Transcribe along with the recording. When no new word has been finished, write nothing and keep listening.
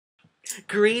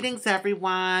Greetings,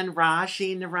 everyone.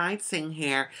 Rajee Narinesingh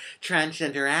here,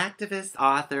 transgender activist,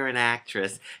 author, and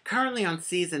actress, currently on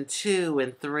season 2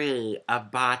 and 3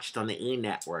 of Botched on the E!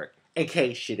 Network, in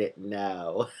case you didn't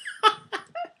know.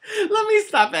 Let me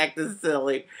stop acting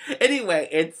silly. Anyway,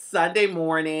 it's Sunday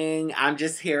morning. I'm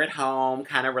just here at home,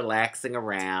 kind of relaxing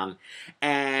around.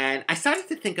 And I started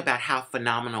to think about how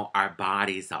phenomenal our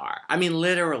bodies are. I mean,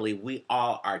 literally, we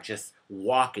all are just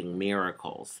walking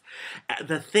miracles.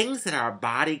 The things that our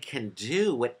body can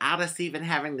do without us even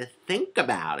having to think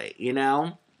about it, you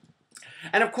know?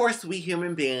 And of course, we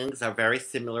human beings are very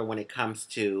similar when it comes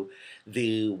to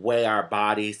the way our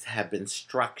bodies have been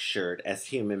structured as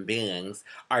human beings,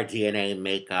 our DNA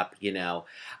makeup, you know.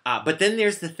 But then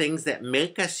there's the things that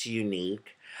make us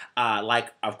unique.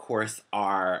 Like, of course,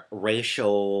 our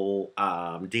racial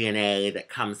DNA that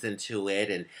comes into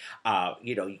it,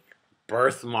 and,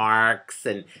 birthmarks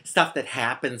and stuff that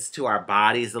happens to our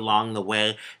bodies along the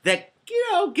way that,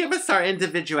 give us our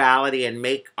individuality and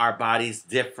make our bodies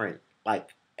different, like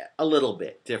a little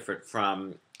bit different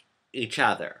from each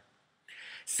other.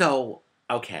 So,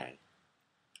 okay,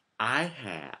 I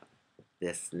have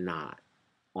this knot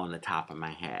on the top of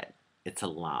my head. It's a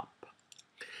lump.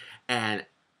 And,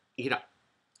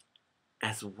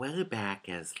 as way back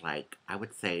as, like, I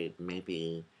would say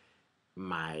maybe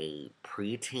my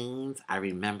preteens, I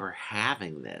remember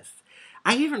having this.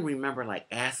 I even remember, like,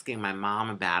 asking my mom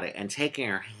about it and taking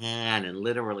her hand and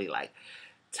literally, like,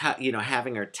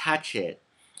 having her touch it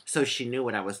so she knew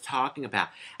what I was talking about.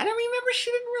 And I remember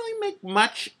she didn't really make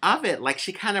much of it. Like,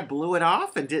 she kind of blew it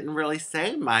off and didn't really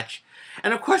say much.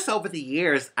 And, of course, over the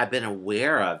years, I've been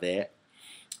aware of it.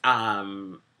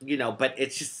 But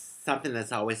it's just something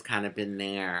that's always kind of been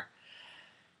there.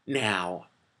 Now,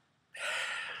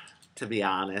 to be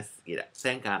honest,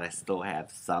 thank God I still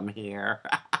have some hair.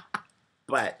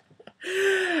 But,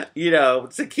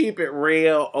 to keep it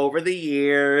real, over the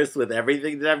years, with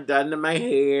everything that I've done to my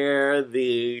hair,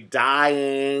 the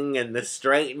dyeing and the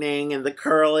straightening and the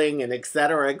curling and et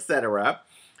cetera,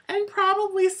 and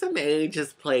probably some age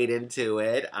has played into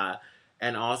it.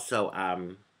 And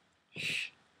also,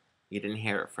 you didn't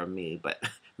hear it from me, but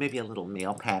maybe a little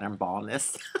male pattern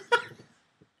baldness.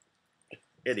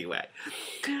 Anyway,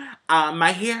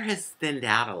 my hair has thinned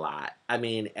out a lot. I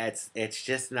mean, it's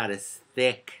just not as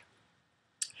thick,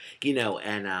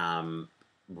 and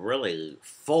really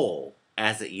full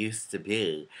as it used to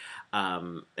be.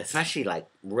 Especially like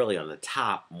really on the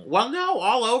top. Well, no,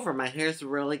 all over my hair's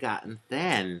really gotten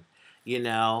thin,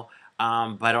 but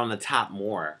on the top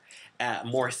more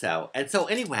so. And so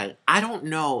anyway, I don't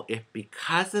know if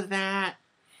because of that,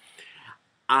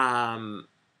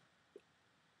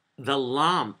 the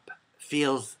lump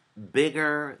feels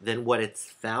bigger than what it's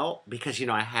felt because,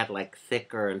 I had like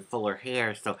thicker and fuller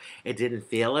hair, so it didn't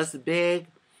feel as big.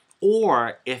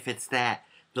 Or if it's that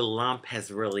the lump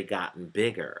has really gotten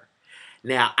bigger.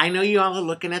 Now, I know you all are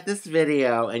looking at this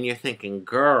video and you're thinking,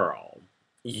 girl,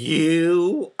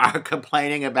 you are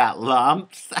complaining about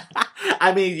lumps?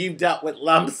 I mean, you've dealt with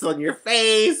lumps on your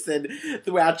face and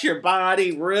throughout your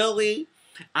body, really?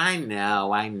 I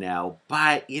know,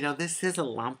 but, this is a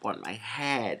lump on my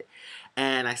head,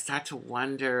 and I start to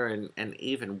wonder and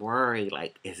even worry,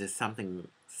 like, is it something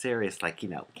serious, like,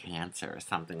 cancer or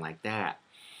something like that?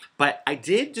 But I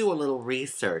did do a little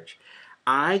research.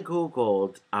 I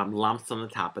Googled lumps on the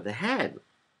top of the head,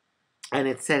 and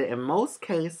it said in most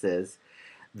cases,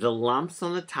 the lumps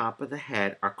on the top of the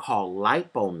head are called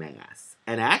lipomass.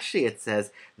 And actually it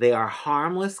says they are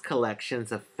harmless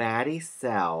collections of fatty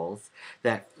cells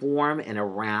that form in a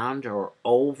round or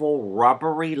oval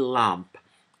rubbery lump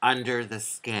under the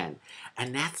skin.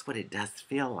 And that's what it does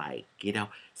feel like,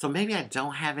 So maybe I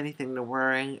don't have anything to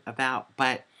worry about,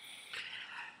 but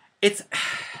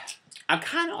I'm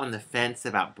kind of on the fence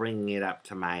about bringing it up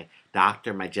to my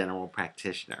doctor, my general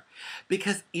practitioner,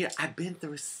 because I've been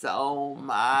through so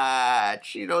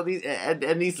much,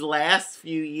 these last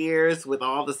few years with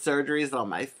all the surgeries on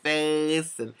my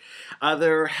face and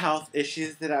other health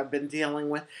issues that I've been dealing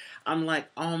with. I'm like,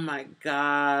 oh my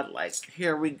God, like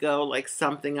here we go, like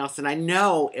something else. And I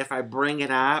know if I bring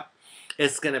it up,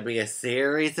 it's going to be a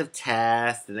series of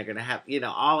tests, and they're going to have,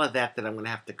 all of that I'm going to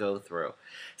have to go through.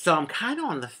 So I'm kind of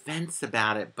on the fence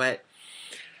about it, but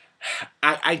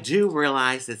I do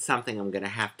realize it's something I'm going to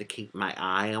have to keep my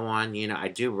eye on. I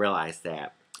do realize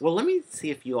that. Well, let me see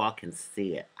if you all can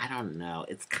see it. I don't know.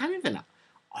 It's kind of in an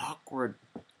awkward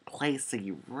place, so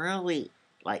you really,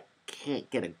 like, can't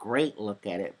get a great look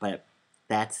at it, but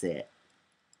that's it.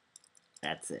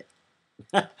 That's it.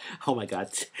 Oh my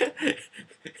God.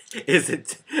 Is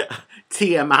it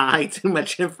TMI? Too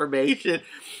much information?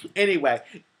 Anyway,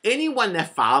 anyone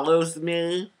that follows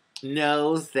me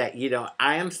knows that,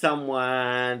 I am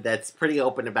someone that's pretty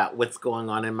open about what's going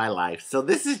on in my life. So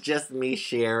this is just me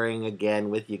sharing again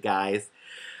with you guys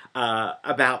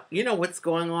about, what's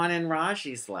going on in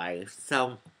Rajee's life.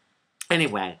 So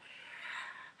anyway,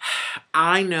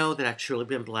 I know that I've truly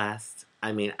been blessed.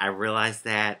 I mean, I realize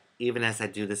that even as I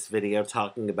do this video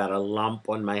talking about a lump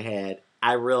on my head,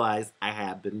 I realize I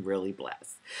have been really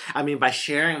blessed. I mean, by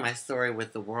sharing my story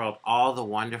with the world, all the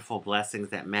wonderful blessings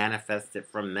that manifested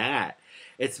from that,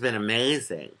 it's been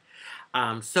amazing.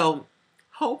 So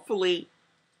hopefully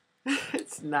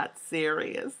it's not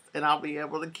serious and I'll be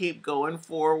able to keep going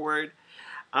forward.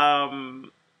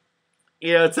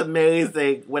 It's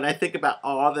amazing when I think about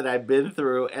all that I've been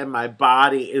through and my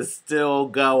body is still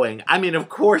going. I mean, of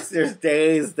course, there's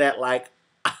days that, like,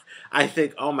 I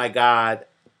think, oh my God,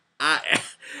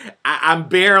 I'm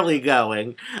barely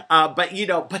going. But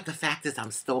the fact is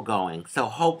I'm still going. So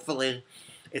hopefully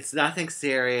it's nothing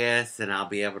serious and I'll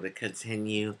be able to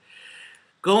continue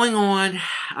going on.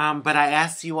 But I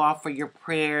ask you all for your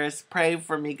prayers. Pray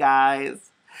for me, guys.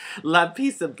 Love,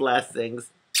 peace, and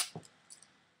blessings.